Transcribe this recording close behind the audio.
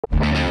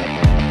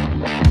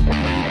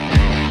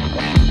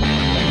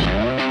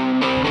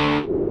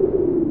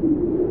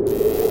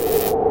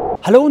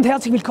Hallo und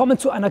herzlich willkommen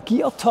zu einer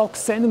Gear Talk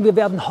Sendung. Wir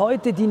werden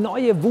heute die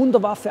neue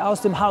Wunderwaffe aus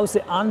dem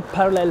Hause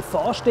Unparallel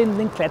vorstellen,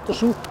 den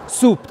Kletterschuh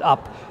Souped Up.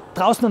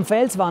 Draußen am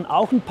Fels waren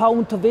auch ein paar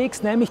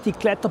unterwegs, nämlich die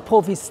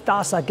Kletterprofis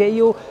Stasa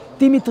Gejo,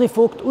 Dimitri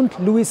Vogt und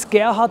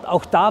Gerhard.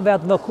 Auch da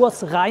werden wir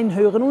kurz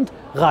reinhören und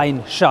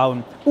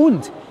reinschauen.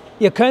 Und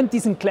ihr könnt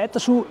diesen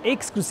Kletterschuh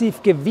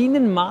exklusiv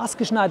gewinnen,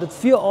 maßgeschneidert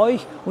für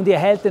euch, und ihr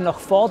erhält den noch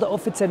vor der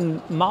offiziellen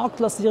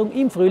Marktlancierung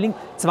im Frühling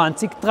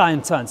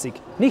 2023.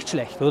 Nicht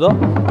schlecht, oder?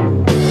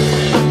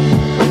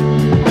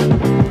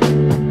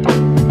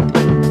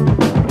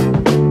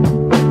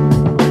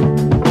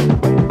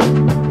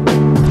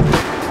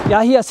 Ja,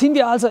 hier sind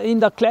wir also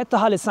in der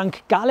Kletterhalle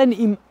St. Gallen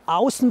im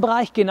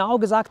Außenbereich. Genau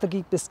gesagt, da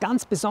gibt es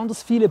ganz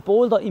besonders viele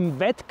Boulder im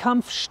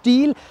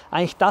Wettkampfstil.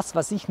 Eigentlich das,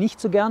 was ich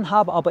nicht so gern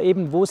habe, aber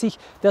eben wo sich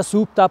der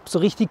Souped Up so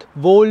richtig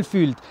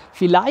wohlfühlt.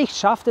 Vielleicht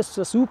schafft es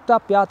der Souped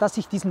Up, ja, dass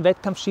ich diesen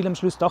Wettkampfstil am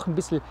Schluss doch ein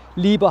bisschen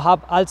lieber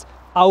habe als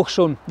auch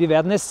schon. Wir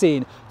werden es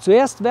sehen.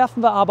 Zuerst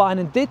werfen wir aber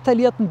einen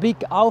detaillierten Blick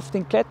auf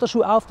den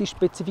Kletterschuh, auf die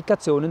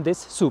Spezifikationen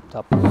des Souped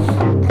Up.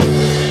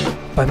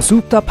 Beim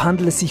Souped Up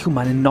handelt es sich um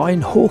einen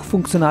neuen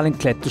hochfunktionalen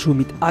Kletterschuh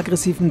mit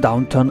aggressivem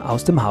Downturn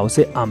aus dem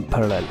Hause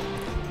Unparallel.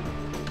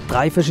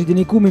 3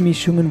 verschiedene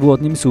Gummimischungen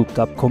wurden im Souped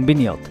Up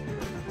kombiniert.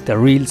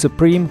 Der Real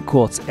Supreme,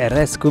 kurz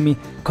RS-Gummi,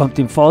 kommt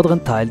im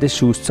vorderen Teil des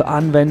Schuhs zur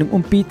Anwendung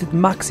und bietet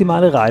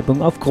maximale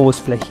Reibung auf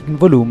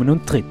großflächigen Volumen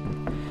und Tritten.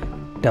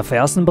 Der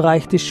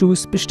Fersenbereich des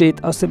Schuhs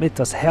besteht aus dem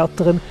etwas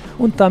härteren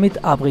und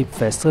damit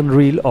abriebfesteren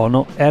Real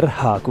Honor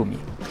RH-Gummi.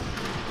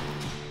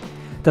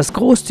 Das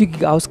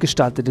großzügig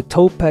ausgestaltete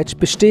Toe Patch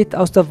besteht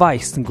aus der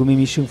weichsten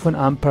Gummimischung von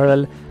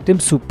Unparallel, dem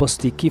Super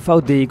Sticky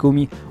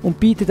VD-Gummi, und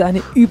bietet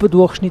eine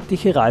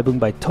überdurchschnittliche Reibung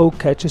bei Toe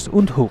Catches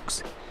und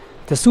Hooks.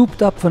 Der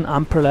Souped Up von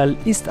Unparallel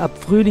ist ab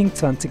Frühling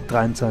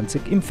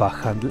 2023 im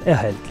Fachhandel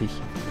erhältlich.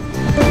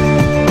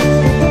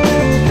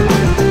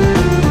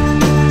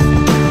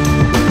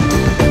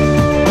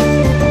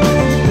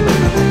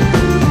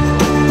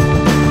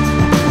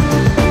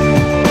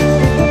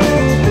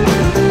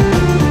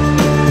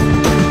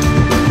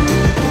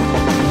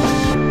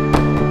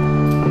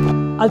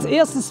 Als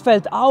erstes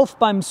fällt auf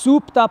beim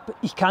Souped Up,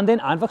 ich kann den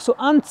einfach so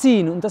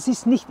anziehen, und das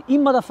ist nicht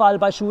immer der Fall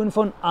bei Schuhen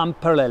von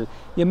Unparallel.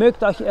 Ihr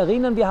mögt euch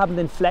erinnern, wir haben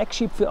den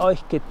Flagship für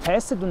euch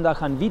getestet und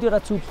auch ein Video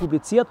dazu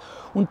publiziert,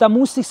 und da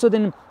musste ich so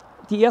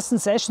die ersten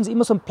Sessions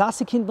immer so ein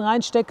Plastik hinten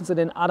reinstecken, so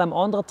den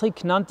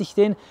Adam-Ondra-Trick nannte ich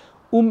den,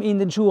 um in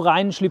den Schuh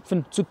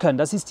reinschlüpfen zu können.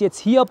 Das ist jetzt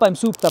hier beim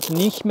Souped Up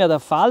nicht mehr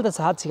der Fall, das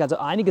hat sich also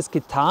einiges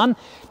getan.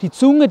 Die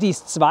Zunge, die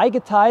ist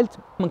zweigeteilt,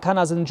 man kann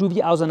also den Schuh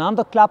wie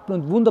auseinanderklappen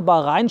und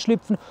wunderbar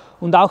reinschlüpfen,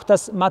 und auch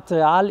das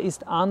Material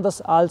ist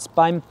anders als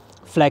beim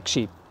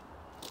Flagship.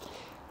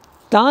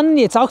 Dann,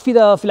 jetzt auch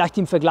wieder vielleicht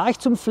im Vergleich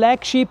zum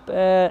Flagship,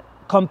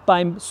 kommt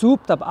beim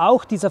Souped Up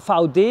auch dieser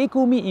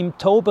VD-Gummi im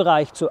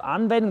Toe-Bereich zur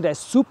Anwendung. Der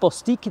ist super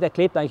sticky, der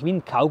klebt eigentlich wie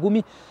ein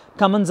Kaugummi,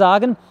 kann man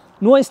sagen.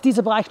 Nur ist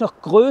dieser Bereich noch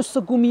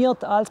größer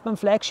gummiert als beim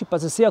Flagship,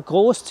 also sehr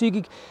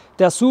großzügig.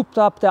 Der Souped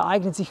Up, der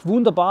eignet sich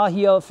wunderbar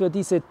hier für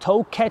diese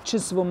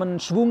Toe-Catches, wo man einen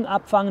Schwung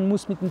abfangen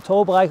muss mit dem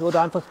Toe-Bereich,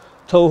 oder einfach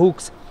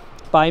Toe-Hooks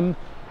beim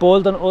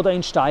Bouldern oder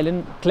in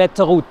steilen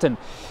Kletterrouten.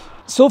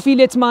 So viel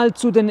jetzt mal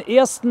zu den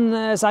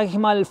ersten, sage ich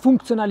mal,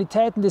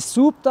 Funktionalitäten des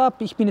Souped Up.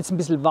 Ich bin jetzt ein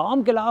bisschen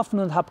warm gelaufen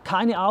und habe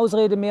keine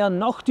Ausrede mehr,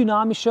 noch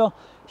dynamischer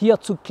hier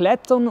zu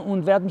klettern,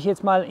 und werde mich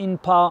jetzt mal in ein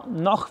paar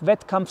noch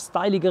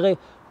wettkampfstyligere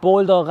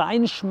Boulder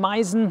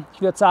reinschmeißen. Ich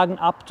würde sagen,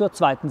 ab zur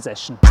zweiten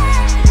Session.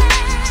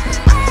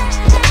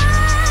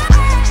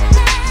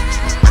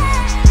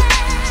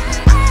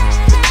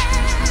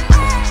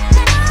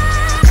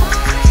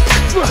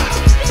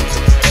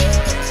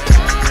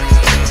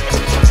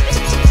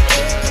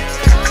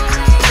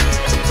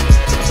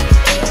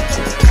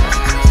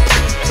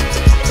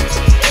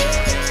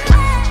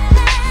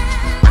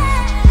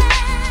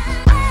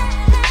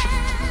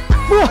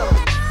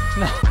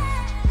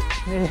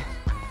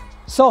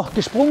 So,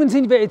 gesprungen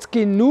sind wir jetzt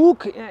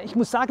genug. Ich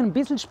muss sagen, ein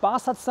bisschen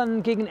Spaß hat es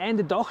dann gegen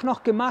Ende doch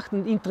noch gemacht.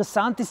 Und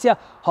interessant ist ja,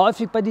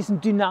 häufig bei diesen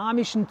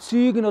dynamischen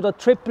Zügen oder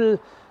Triple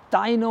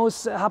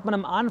Dynos hat man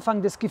am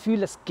Anfang das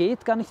Gefühl, das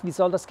geht gar nicht, wie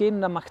soll das gehen?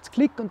 Und dann macht es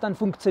Klick und dann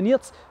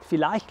funktioniert es.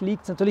 Vielleicht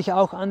liegt es natürlich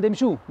auch an dem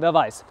Schuh, wer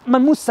weiß.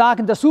 Man muss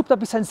sagen, der Souped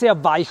Up ist ein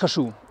sehr weicher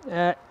Schuh.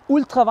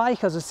 Ultra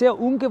weich, also sehr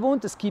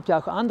ungewohnt. Es gibt ja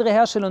auch andere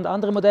Hersteller und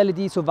andere Modelle,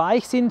 die so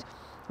weich sind.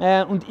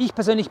 Und ich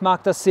persönlich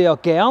mag das sehr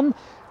gern.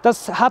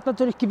 Das hat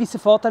natürlich gewisse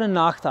Vorteile und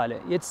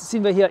Nachteile. Jetzt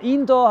sind wir hier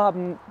Indoor,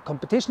 haben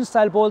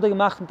Competition-Style-Boulder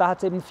gemacht, und da hat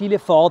es eben viele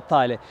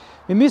Vorteile.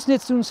 Wir müssen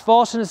jetzt uns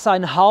vorstellen, es ist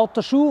ein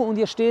harter Schuh und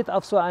ihr steht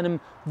auf so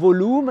einem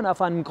Volumen,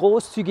 auf einem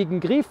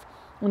großzügigen Griff,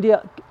 und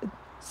ihr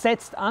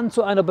setzt an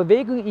zu einer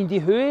Bewegung in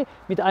die Höhe.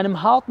 Mit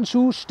einem harten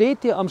Schuh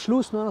steht ihr am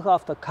Schluss nur noch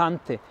auf der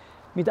Kante.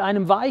 Mit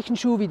einem weichen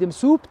Schuh wie dem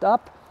Souped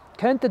Up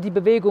könnt ihr die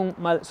Bewegung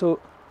mal so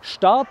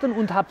starten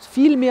und habt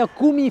viel mehr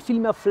Gummi,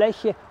 viel mehr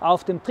Fläche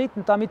auf dem Tritt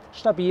und damit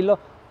stabiler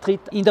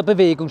Tritt in der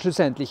Bewegung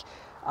schlussendlich.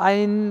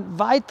 Ein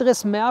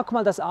weiteres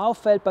Merkmal, das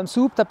auffällt beim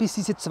Souped Up, ist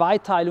diese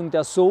Zweiteilung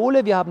der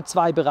Sohle. Wir haben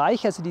 2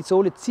 Bereiche, also die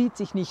Sohle zieht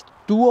sich nicht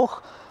durch,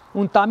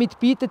 und damit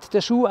bietet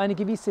der Schuh eine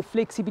gewisse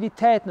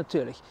Flexibilität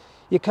natürlich.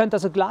 Ihr könnt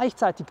also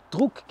gleichzeitig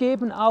Druck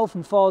geben auf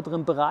dem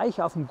vorderen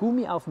Bereich, auf dem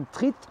Gummi, auf dem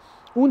Tritt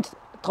und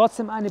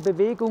trotzdem eine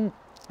Bewegung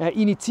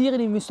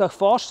initiieren. Ihr müsst euch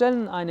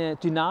vorstellen, eine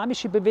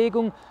dynamische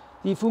Bewegung,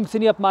 die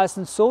funktioniert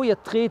meistens so,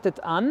 ihr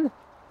tretet an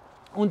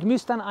und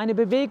müsst dann eine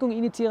Bewegung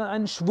initiieren,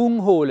 einen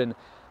Schwung holen.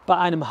 Bei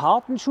einem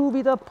harten Schuh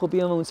wieder,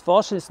 probieren wir uns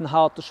vorstellen, ist ein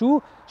harter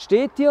Schuh,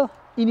 steht ihr,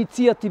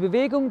 initiiert die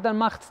Bewegung, dann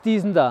macht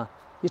diesen da.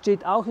 Ihr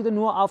steht auch wieder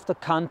nur auf der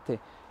Kante.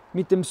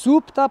 Mit dem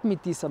Souped Up,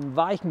 mit diesem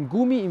weichen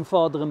Gummi im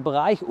vorderen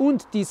Bereich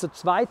und dieser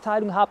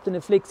Zweiteilung habt ihr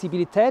eine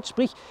Flexibilität,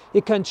 sprich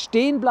ihr könnt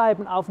stehen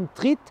bleiben auf dem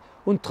Tritt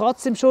und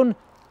trotzdem schon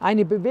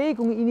eine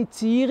Bewegung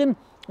initiieren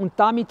und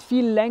damit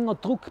viel länger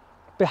Druck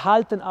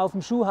behalten auf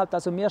dem Schuh, habt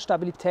also mehr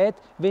Stabilität,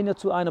 wenn ihr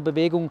zu einer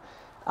Bewegung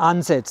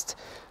ansetzt.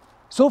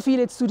 So viel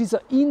jetzt zu dieser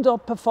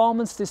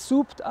Indoor-Performance des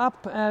Souped Up.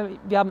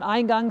 Wir haben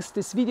eingangs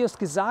des Videos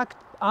gesagt,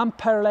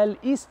 Unparallel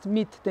ist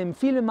mit dem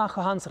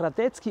Filmemacher Hans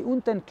Radetzki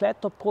und den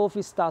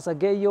Kletterprofis Stasa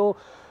Gejo,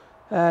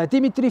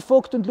 Dimitri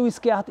Vogt und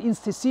Gerhard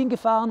ins Tessin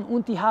gefahren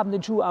und die haben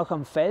den Schuh auch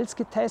am Fels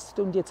getestet.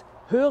 Und jetzt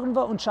hören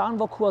wir und schauen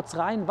wir kurz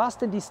rein, was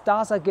denn die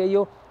Stasa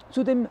Gejo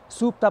zu dem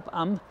Souped Up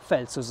am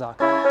Fels so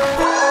sagt.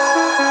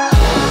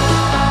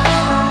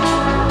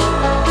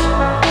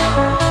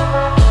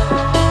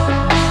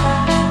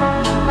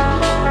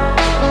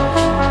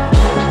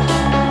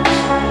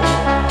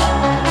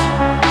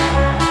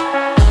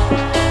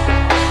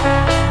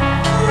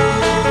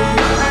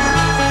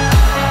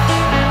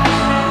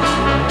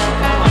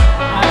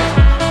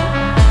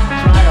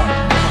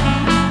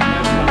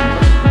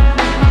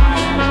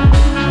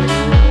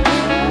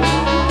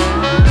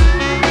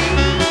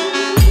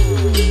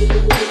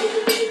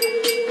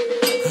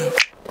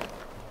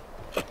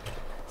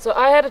 So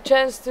I had a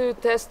chance to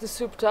test the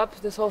Souped Up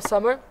this whole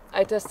summer.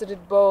 I tested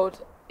it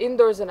both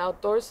indoors and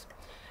outdoors.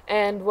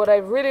 And what I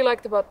really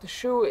liked about the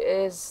shoe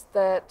is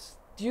that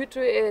due to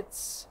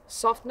its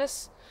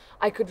softness,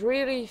 I could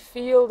really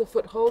feel the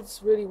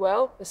footholds really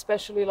well,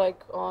 especially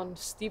like on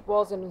steep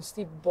walls and on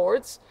steep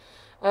boards,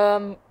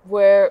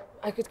 where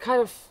I could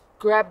kind of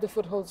grab the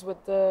footholds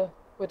with the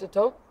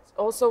toe.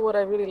 Also what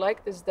I really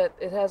liked is that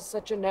it has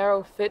such a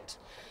narrow fit.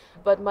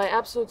 But my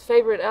absolute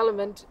favorite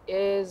element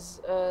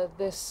is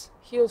this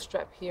heel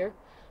strap here.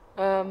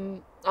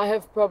 I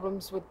have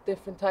problems with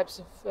different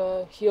types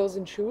of heels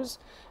in shoes,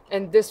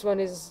 and this one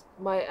is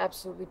my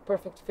absolutely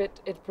perfect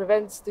fit. It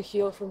prevents the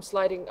heel from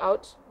sliding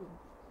out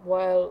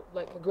while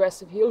like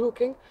aggressive heel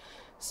hooking,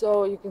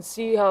 so you can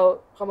see how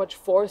much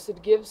force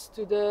it gives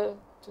to the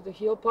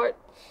heel part.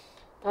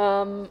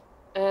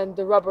 And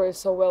the rubber is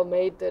so well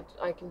made that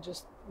I can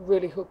just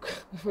really hook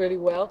really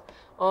well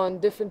on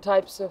different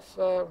types of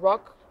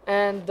rock.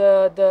 And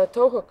the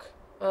toe hook,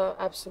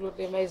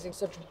 absolutely amazing.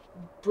 Such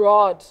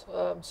broad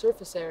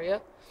surface area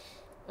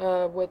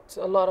with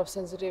a lot of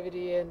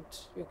sensitivity, and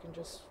you can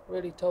just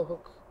really toe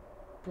hook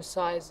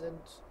precise and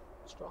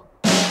strong.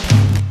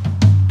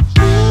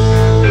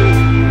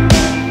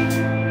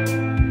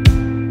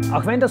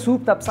 Auch wenn der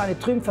Souped Up seine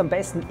Trümpfe am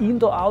besten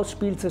indoor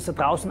ausspielt, so ist er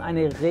draußen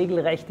eine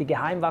regelrechte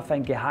Geheimwaffe,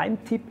 ein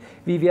Geheimtipp,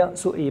 wie wir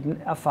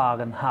soeben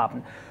erfahren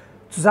haben.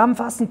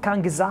 Zusammenfassend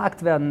kann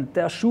gesagt werden,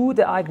 der Schuh,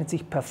 der eignet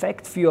sich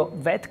perfekt für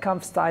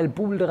Wettkampfstyle,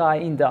 Boulderei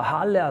in der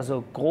Halle,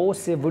 also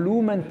große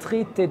Volumen,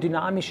 Tritte,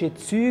 dynamische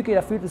Züge,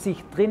 da fühlt er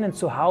sich drinnen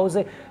zu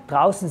Hause.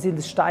 Draußen sind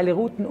es steile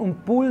Routen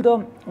und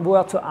Boulder, wo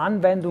er zur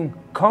Anwendung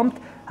kommt.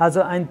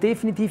 Also ein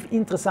definitiv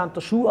interessanter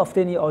Schuh, auf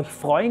den ihr euch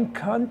freuen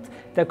könnt.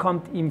 Der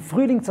kommt im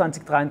Frühling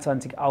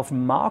 2023 auf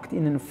den Markt,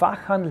 in den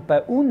Fachhandel.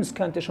 Bei uns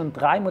könnt ihr schon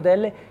 3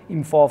 Modelle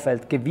im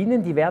Vorfeld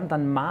gewinnen. Die werden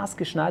dann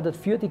maßgeschneidert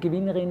für die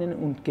Gewinnerinnen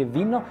und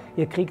Gewinner.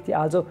 Ihr kriegt die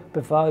also,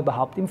 bevor er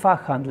überhaupt im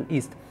Fachhandel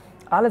ist.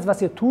 Alles,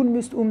 was ihr tun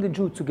müsst, um den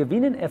Schuh zu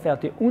gewinnen,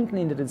 erfährt ihr unten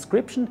in der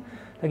Description.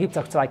 Da gibt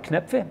es auch 2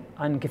 Knöpfe,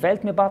 einen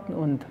Gefällt mir-Button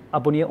und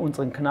Abonniere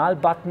unseren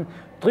Kanal-Button.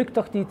 Drückt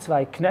doch die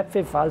 2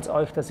 Knöpfe, falls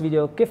euch das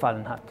Video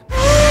gefallen hat.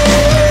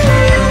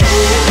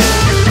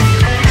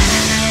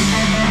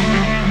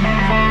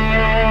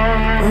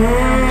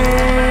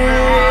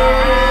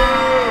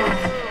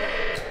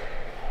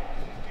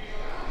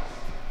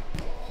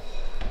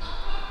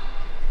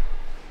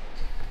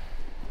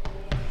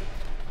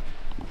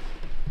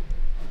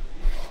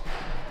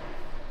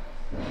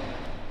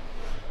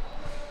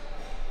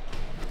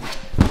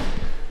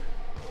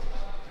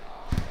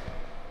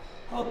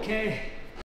 Okay.